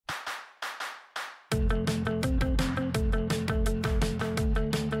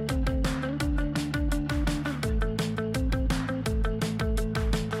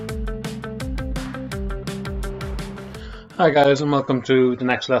Hi guys, and welcome to the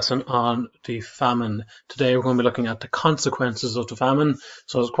next lesson on the famine. Today we're going to be looking at the consequences of the famine.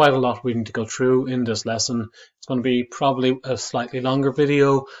 So there's quite a lot we need to go through in this lesson. It's going to be probably a slightly longer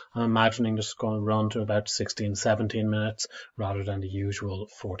video. I'm imagining this is going to run to about 16-17 minutes rather than the usual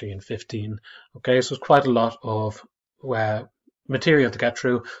 14-15. Okay, so it's quite a lot of material to get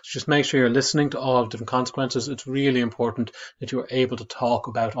through. So just make sure you're listening to all of the different consequences. It's really important that you're able to talk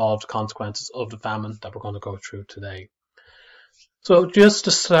about all of the consequences of the famine that we're going to go through today. So just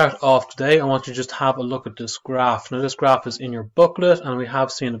to start off today, I want you to just have a look at this graph. Now this graph is in your booklet and we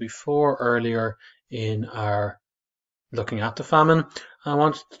have seen it before earlier in our looking at the famine.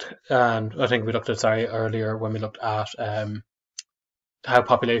 I think we looked at earlier when we looked at how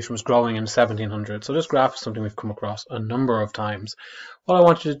population was growing in 1700. So this graph is something we've come across a number of times. What I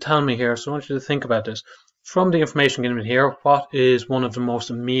want you to tell me here, so I want you to think about this. From the information given here, what is one of the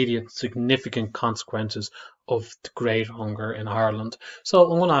most immediate significant consequences of the Great Hunger in Ireland?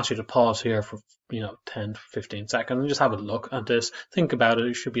 So I'm going to ask you to pause here for 10 to 15 seconds and just have a look at this. Think about it.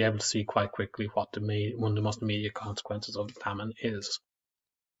 You should be able to see quite quickly what one of the most immediate consequences of the famine is.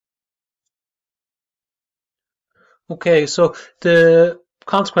 Okay, so the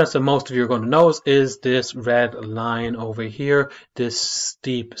consequence that most of you are going to notice is this red line over here, this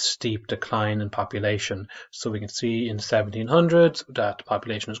steep decline in population. So we can see in the 1700s that the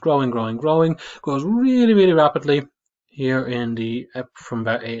population is growing, grows really rapidly here in the from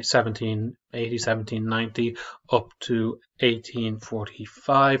about 1780, 1790 up to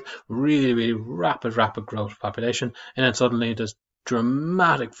 1845, really rapid growth of population, and then suddenly this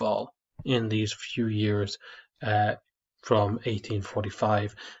dramatic fall in these few years from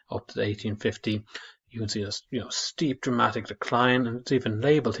 1845 up to 1850. You can see this steep dramatic decline, and it's even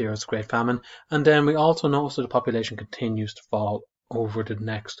labeled here as the Great Famine. And then we also notice that the population continues to fall over the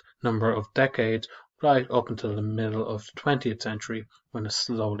next number of decades, right up until the middle of the 20th century, when it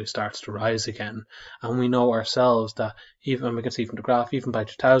slowly starts to rise again. And we know ourselves that, even we can see from the graph, even by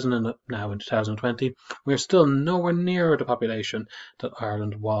 2000 and now in 2020, we're still nowhere near the population that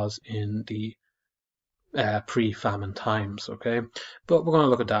Ireland was in the pre-famine times. Okay, but we're going to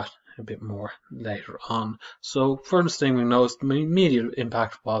look at that a bit more later on. So first thing we know is the immediate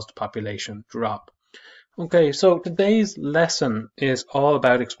impact was the population drop. Okay, so today's lesson is all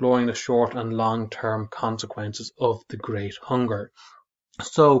about exploring the short and long-term consequences of the Great Hunger.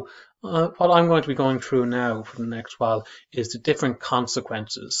 So what I'm going to be going through now for the next while is the different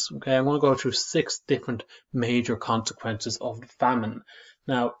consequences. Okay, I'm going to go through 6 different major consequences of the famine.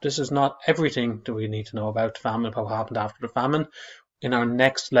 Now, this is not everything that we need to know about the famine, about what happened after the famine. In our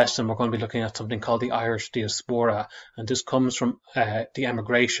next lesson, we're going to be looking at something called the Irish diaspora, and this comes from the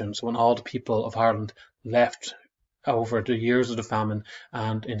emigration. So when all the people of Ireland left over the years of the famine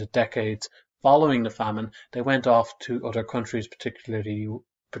and in the decades following the famine, they went off to other countries,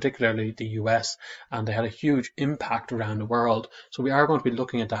 particularly the US, and they had a huge impact around the world. So we are going to be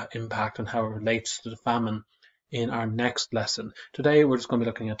looking at that impact and how it relates to the famine in our next lesson. Today we're just going to be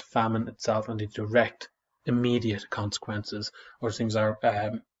looking at the famine itself and the direct, immediate consequences, or things are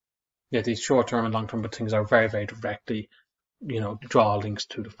these short-term and long-term, but things are very directly, draw links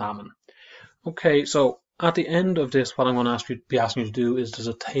to the famine. Okay, so at the end of this, what I'm going to be asking you to do is there's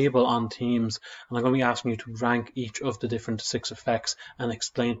a table on Teams, and I'm going to be asking you to rank each of the different 6 effects and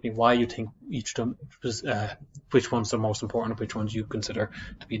explain to me why you think each of them, which ones are most important and which ones you consider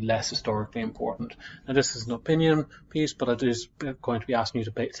to be less historically important. Now, this is an opinion piece, but it is going to be asking you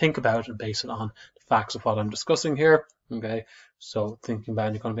to think about it and base it on the facts of what I'm discussing here. Okay, so thinking about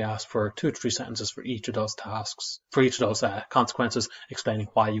it, you're going to be asked for 2 to 3 sentences for each of those tasks, for each of those consequences, explaining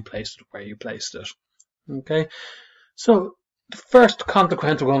why you placed it, where you placed it. Okay, so the first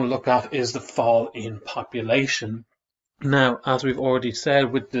consequence we're going to look at is the fall in population. Now, as we've already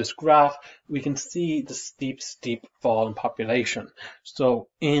said with this graph, we can see the steep fall in population. So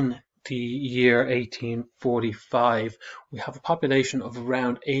in the year 1845, we have a population of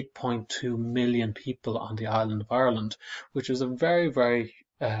around 8.2 million people on the island of Ireland, which is a very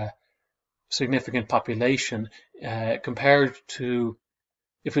significant population compared to,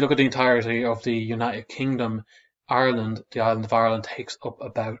 if we look at the entirety of the United Kingdom, Ireland, the island of Ireland, takes up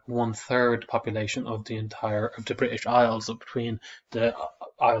about 1/3 the population of the British Isles, so between the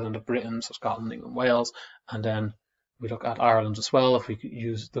island of Britain, so Scotland, England, Wales, and then we look at Ireland as well. If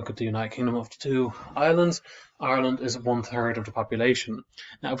we look at the United Kingdom of the 2 islands, Ireland is 1/3 of the population.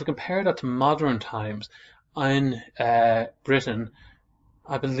 Now, if we compare that to modern times, in Britain,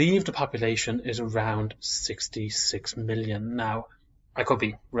 I believe the population is around 66 million now. I could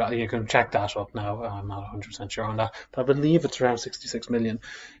be right, you can check that up now, I'm not 100% sure on that, but I believe it's around 66 million.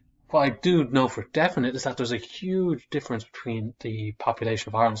 what I do know for definite is that there's a huge difference between the population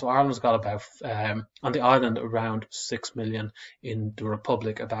of Ireland. So Ireland's got about, on the island, around 6 million, in the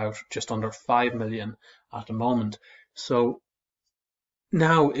Republic about just under 5 million at the moment. So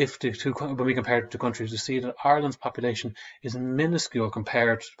now, if the two, when we compare the two countries, we see that Ireland's population is minuscule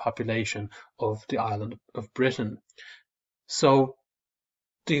compared to the population of the island of Britain. So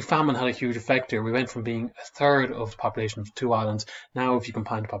the famine had a huge effect here. We went from being a third of the population of the two islands. Now, if you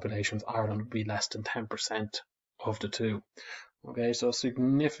combine the populations, Ireland would be less than 10% of the two. Okay, so a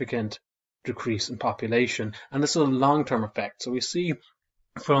significant decrease in population, and this is a long-term effect. So we see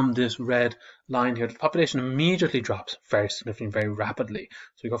from this red line here, the population immediately drops very significantly, very rapidly.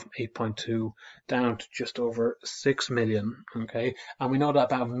 So we go from 8.2 down to just over 6 million. Okay, and we know that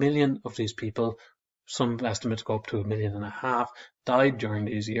about 1 million of these people, some estimates go up to 1.5 million, died during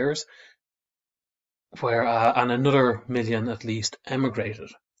these years, where and another million at least emigrated.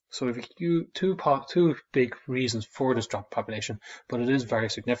 So we have two big reasons for this drop in population, but it is very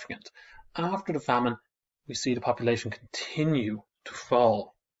significant. After the famine, we see the population continue to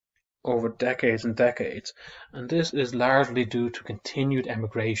fall over decades and decades, and this is largely due to continued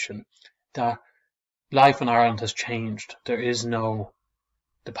emigration. That life in Ireland has changed. There is no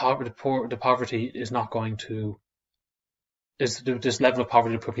the poverty is not going to this level of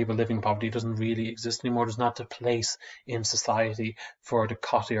poverty for people living in poverty doesn't really exist anymore. There's not a place in society for the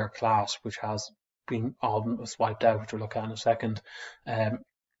courtier class, which has been almost wiped out, which we'll look at in a second. And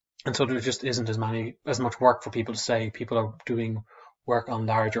so there just isn't as much work for people to say. People are doing work on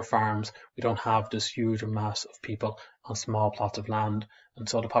larger farms. We don't have this huge mass of people on small plots of land. And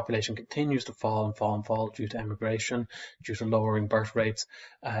so the population continues to fall and fall and fall due to emigration, due to lowering birth rates,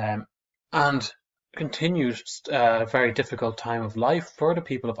 and continued very difficult time of life for the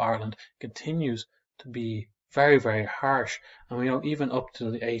people of Ireland continues to be very, very harsh. And we know even up to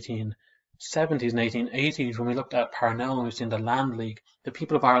the 1870s and 1880s, when we looked at Parnell and we've seen the Land League, the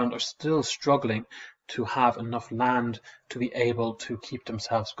people of Ireland are still struggling to have enough land to be able to keep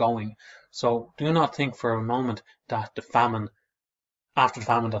themselves going. So do not think for a moment that after the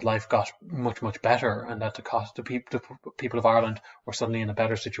famine, that life got much, much better and that the people of Ireland were suddenly in a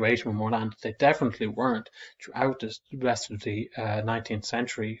better situation with more land. They definitely weren't. Throughout the rest of the 19th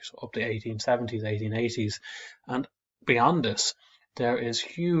century, so up to 1870s, 1880s, and beyond this, there is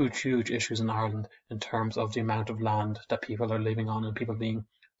huge, huge issues in Ireland in terms of the amount of land that people are living on, and people being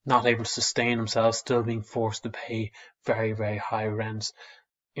not able to sustain themselves, still being forced to pay very, very high rents.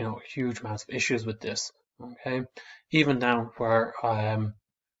 Huge amounts of issues with this. Okay, even down where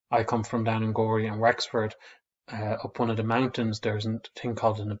I come from, down in Gorey and Wexford, up one of the mountains, there's a thing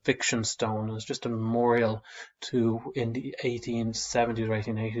called an eviction stone. It's just a memorial to, in the 1870s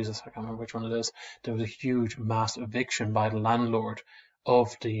or 1880s, I can't remember which one it is, there was a huge mass eviction by the landlord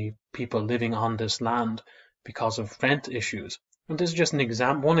of the people living on this land because of rent issues. And this is just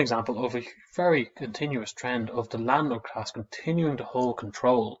one example of a very continuous trend of the landlord class continuing to hold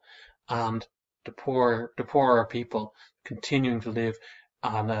control, and the poorer people continuing to live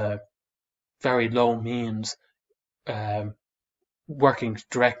on a very low means, working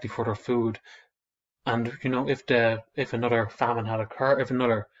directly for their food. And if another famine had occurred, if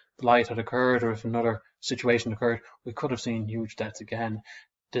another blight had occurred, or if another situation occurred, we could have seen huge deaths again.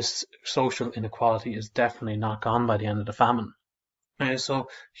 This social inequality is definitely not gone by the end of the famine. So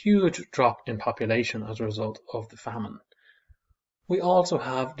huge drop in population as a result of the famine. We also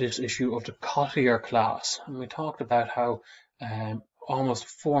have this issue of the courtier class, and we talked about how almost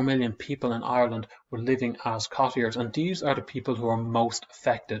 4 million people in Ireland were living as courtiers, and these are the people who are most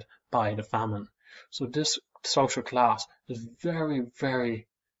affected by the famine. So this social class is very, very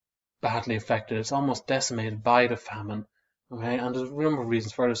badly affected. It's almost decimated by the famine. Okay, and there's a number of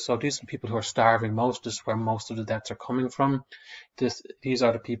reasons for this. So these are the people who are starving most. This is where most of the deaths are coming from. These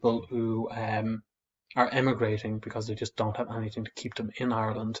are the people who are emigrating because they just don't have anything to keep them in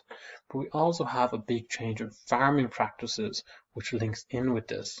Ireland. But we also have a big change in farming practices, which links in with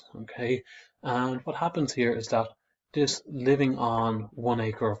this. Okay, and what happens here is that this living on 1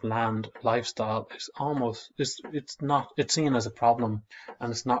 acre of land lifestyle is it's seen as a problem,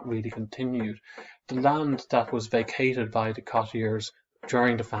 and it's not really continued. The land that was vacated by the courtiers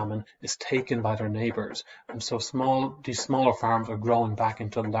during the famine is taken by their neighbours, and so these smaller farms are growing back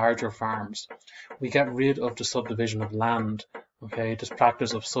into larger farms. We get rid of the subdivision of land. Okay, this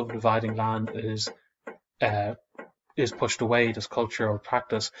practice of subdividing land is pushed away, this cultural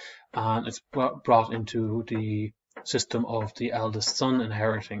practice, and it's brought into the system of the eldest son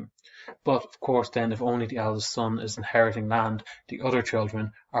inheriting. But of course, then if only the eldest son is inheriting land, the other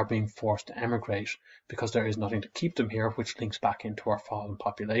children are being forced to emigrate because there is nothing to keep them here, which links back into our fallen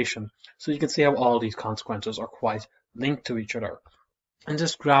population. So you can see how all these consequences are quite linked to each other. And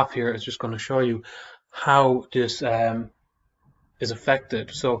this graph here is just going to show you how this is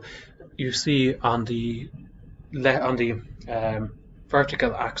affected. So you see on the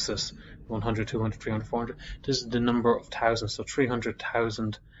vertical axis, 100, 200, 300, 400, this is the number of thousands, so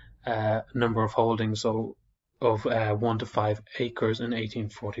 300,000 number of holdings of 1 to 5 acres in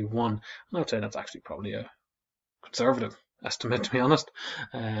 1841. And I would say that's actually probably a conservative estimate, to be honest,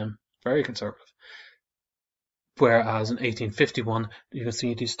 very conservative. Whereas in 1851, you can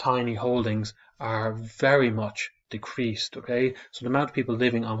see these tiny holdings are very much decreased, okay? So the amount of people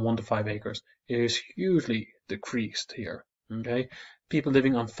living on 1 to 5 acres is hugely decreased here, okay? People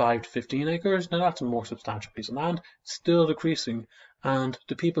living on 5 to 15 acres, now that's a more substantial piece of land, still decreasing. And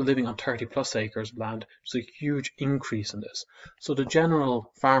the people living on 30 plus acres of land, there's a huge increase in this. So the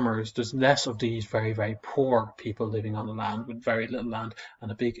general farmers, there's less of these very, very poor people living on the land with very little land,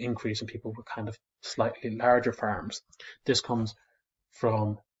 and a big increase in people with kind of slightly larger farms. This comes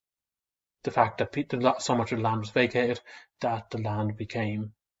from the fact that so much of the land was vacated that the land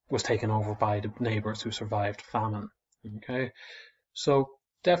was taken over by the neighbours who survived famine. Okay, so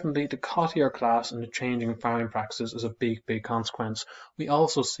definitely the cottier class and the changing farming practices is a big, big consequence. We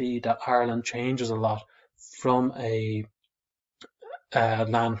also see that Ireland changes a lot from a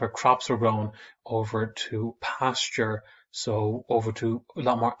land where crops were grown over to pasture, so over to a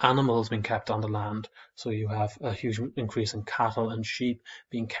lot more animals being kept on the land. So you have a huge increase in cattle and sheep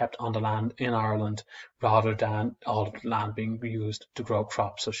being kept on the land in Ireland rather than all of the land being used to grow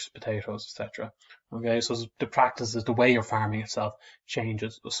crops such as potatoes, etc. Okay, so the practices, the way of farming itself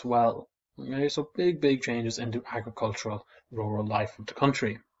changes as well. Okay, so big, big changes into agricultural rural life of the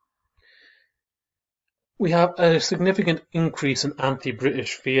country. We have a significant increase in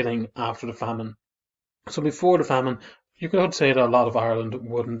anti-British feeling after the famine. So before the famine, you could say that a lot of Ireland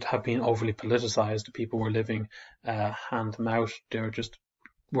wouldn't have been overly politicised. The people were living hand to mouth. They were just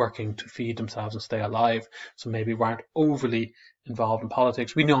working to feed themselves and stay alive. So maybe weren't overly involved in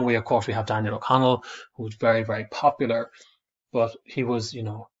politics. We know of course, we have Daniel O'Connell, who was very, very popular, but he was,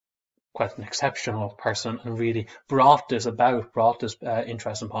 quite an exceptional person and really brought this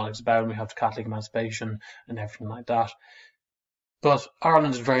interest in politics about, and we have the Catholic emancipation and everything like that. But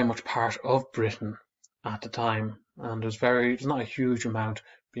Ireland is very much part of Britain at the time, and there's not a huge amount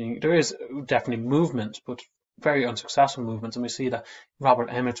there is definitely movement, but very unsuccessful movements, and we see that Robert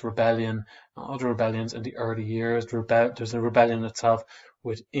Emmet's rebellion and other rebellions in the early years, there's a rebellion itself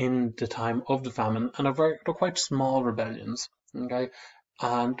within the time of the famine, and they're quite small rebellions, okay?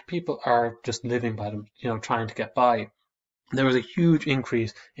 And people are just living by them, trying to get by. There was a huge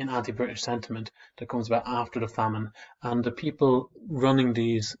increase in anti-British sentiment that comes about after the famine, and the people running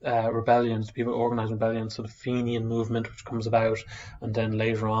these rebellions, the people organising rebellions, so the Fenian movement which comes about, and then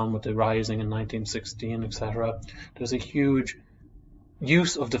later on with the rising in 1916, etc. There's a huge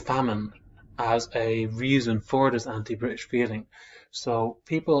use of the famine as a reason for this anti-British feeling. So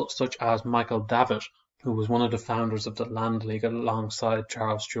people such as Michael Davitt, who was one of the founders of the Land League alongside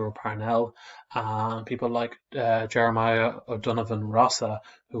Charles Stewart Parnell, and people like Jeremiah O'Donovan Rossa,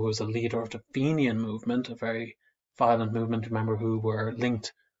 who was a leader of the Fenian movement, a very violent movement, remember, who were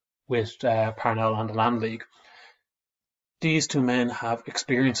linked with Parnell and the Land League. These two men have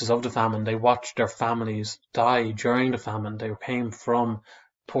experiences of the famine. They watched their families die during the famine. They came from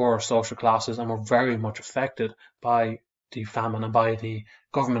poor social classes and were very much affected by the famine and by the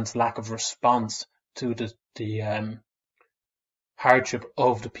government's lack of response to the hardship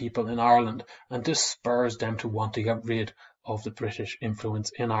of the people in Ireland, and this spurs them to want to get rid of the British influence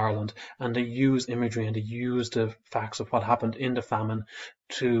in Ireland, and they use imagery and they use the facts of what happened in the famine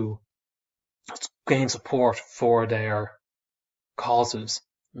to gain support for their causes.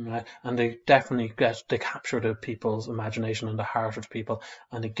 And they definitely capture the people's imagination and the heart of the people,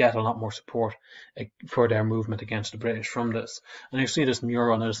 and they get a lot more support for their movement against the British from this. And you see this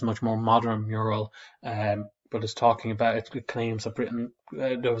mural, and it's a much more modern mural, but it's talking about, it claims that Britain,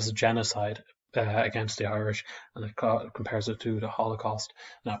 there was a genocide against the Irish, and it compares it to the Holocaust.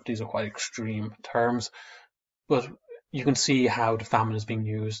 Now, these are quite extreme terms, but you can see how the famine is being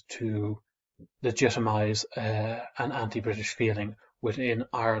used to legitimise an anti-British feeling within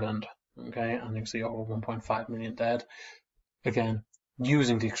Ireland, okay, and you can see over 1.5 million dead. Again,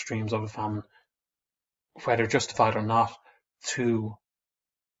 using the extremes of the famine, whether justified or not, to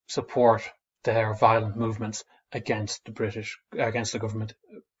support their violent movements against the government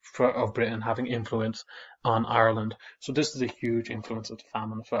of Britain having influence on Ireland. So this is a huge influence of the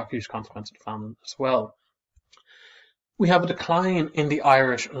famine, a huge consequence of the famine as well. We have a decline in the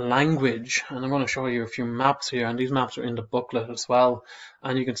Irish language, and I'm going to show you a few maps here, and these maps are in the booklet as well.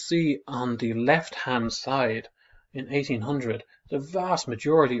 And you can see on the left-hand side, in 1800, the vast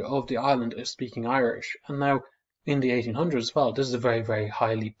majority of the island is speaking Irish. And now, in the 1800s as well, this is a very, very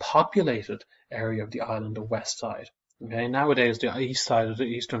highly populated area of the island, the west side. Okay, nowadays the east side of the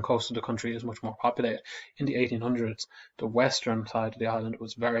eastern coast of the country is much more populated. In the 1800s, the western side of the island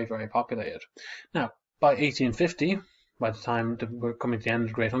was very, very populated. Now, by 1850, by the time we're coming to the end of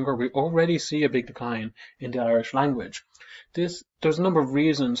the Great Hunger, we already see a big decline in the Irish language. There's a number of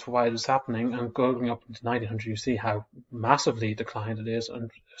reasons for why this is happening, and going up into 1900, you see how massively declined it is,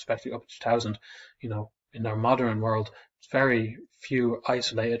 and especially up to 2000, in our modern world, very few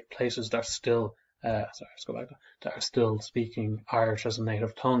isolated places that are still, that are still speaking Irish as a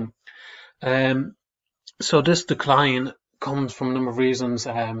native tongue. So this decline comes from a number of reasons.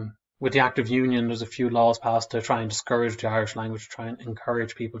 With the Act of Union, there's a few laws passed to try and discourage the Irish language, to try and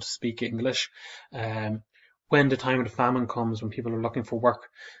encourage people to speak English. When the time of the famine comes, when people are looking for work,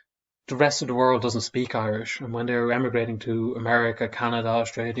 the rest of the world doesn't speak Irish, and when they're emigrating to America, Canada,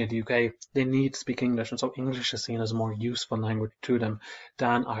 Australia, the UK, they need to speak English, and so English is seen as a more useful language to them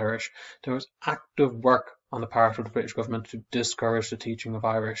than Irish. There was active work on the part of the British government to discourage the teaching of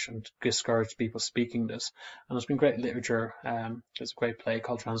Irish and to discourage people speaking this. And there's been great literature. There's a great play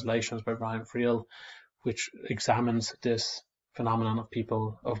called Translations by Brian Friel, which examines this phenomenon of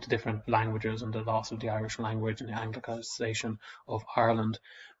people of the different languages and the loss of the Irish language and the Anglicisation of Ireland.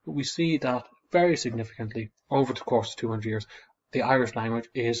 But we see that very significantly over the course of 200 years, the Irish language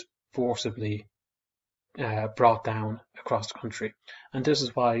is forcibly brought down across the country. And this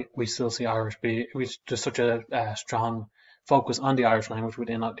is why we still see there's such a strong focus on the Irish language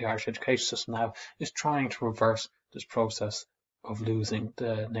within the Irish education system now, is trying to reverse this process of losing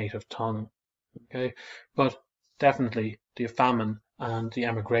the native tongue. Okay, but definitely the famine and the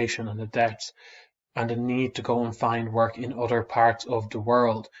emigration and the deaths and the need to go and find work in other parts of the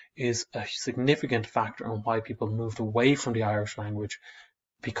world is a significant factor in why people moved away from the Irish language,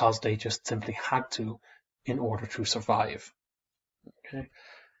 because they just simply had to in order to survive. Okay.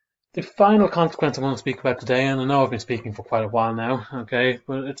 The final consequence I want to speak about today, and I know I've been speaking for quite a while now, okay,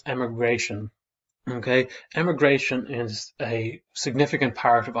 but it's emigration. Okay, emigration is a significant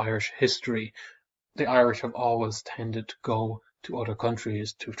part of Irish history. The Irish have always tended to go to other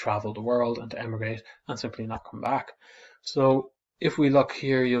countries, to travel the world and to emigrate and simply not come back. So if we look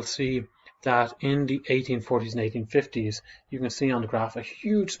here, you'll see that in the 1840s and 1850s, you can see on the graph a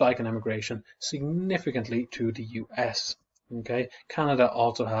huge spike in emigration, significantly to the US. Okay, Canada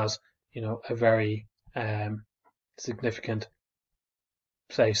also has, a very significant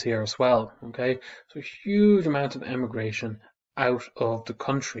place here as well. Okay, so a huge amount of emigration out of the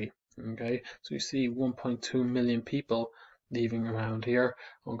country. Okay, so you see 1.2 million people leaving around here.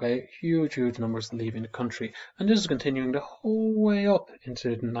 Okay, huge numbers leaving the country, and this is continuing the whole way up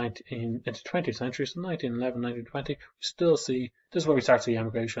into the 20th century. So 1911, 1920, we still see, this is where we start to see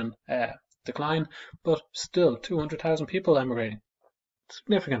emigration decline, but still 200,000 people emigrating,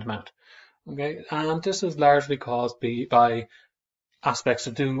 significant amount. Okay, and this is largely caused by aspects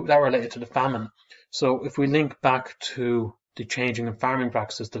that are related to the famine. So if we link back to the changing in farming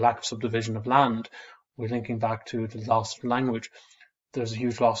practices, the lack of subdivision of land, we're linking back to the loss of language. There's a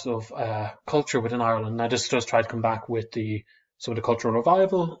huge loss of culture within Ireland. Now this does try to come back with the cultural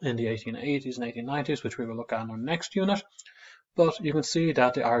revival in the 1880s and 1890s, which we will look at in our next unit. But you can see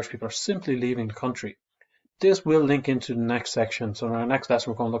that the Irish people are simply leaving the country. This will link into the next section. So in our next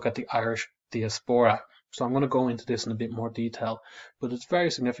lesson, we're going to look at the Irish diaspora. So I'm going to go into this in a bit more detail, but it's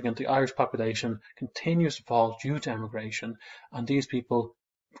very significant. The Irish population continues to fall due to emigration, and these people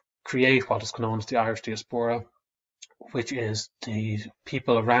create what is known as the Irish diaspora, which is the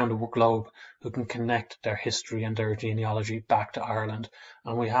people around the globe who can connect their history and their genealogy back to Ireland.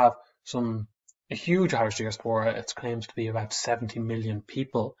 And we have a huge Irish diaspora. It's claimed to be about 70 million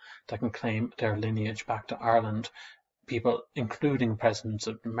people that can claim their lineage back to Ireland. People including presidents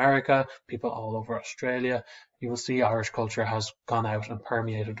of America, people all over Australia. You will see Irish culture has gone out and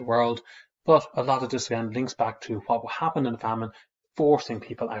permeated the world, but a lot of this again links back to what happened in the famine, forcing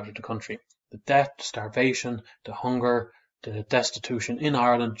people out of the country. The death, the starvation, the hunger, the destitution in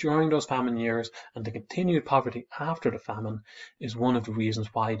Ireland during those famine years, and the continued poverty after the famine is one of the reasons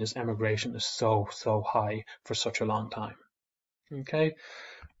why this emigration is so high for such a long time. Okay,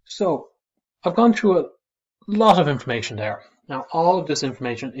 so I've gone through a lot of information there. Now all of this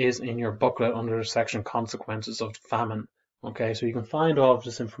information is in your booklet under the section Consequences of the Famine. Okay, so you can find all of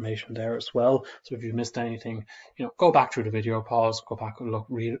this information there as well. So if you missed anything, go back through the video, pause, go back and look,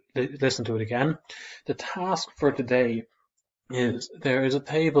 read, listen to it again. The task for today is there is a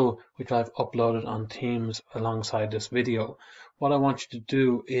table which I've uploaded on Teams alongside this video. What I want you to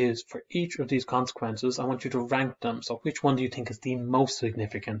do is for each of these consequences, I want you to rank them. So which one do you think is the most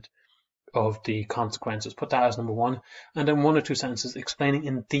significant of the consequences? Put that as number one, and then 1 or 2 sentences explaining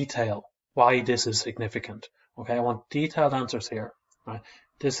in detail why this is significant. Okay, I want detailed answers here. Right?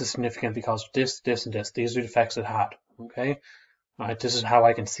 This is significant because this, this, and this. These are the effects it had. Okay, right? This is how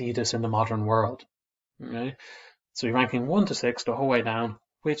I can see this in the modern world. Okay, so you're ranking 1 to 6 the whole way down.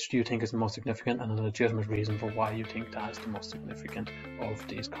 Which do you think is the most significant, and a legitimate reason for why you think that is the most significant of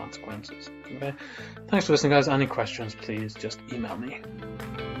these consequences. Okay, thanks for listening, guys. Any questions, please just email me.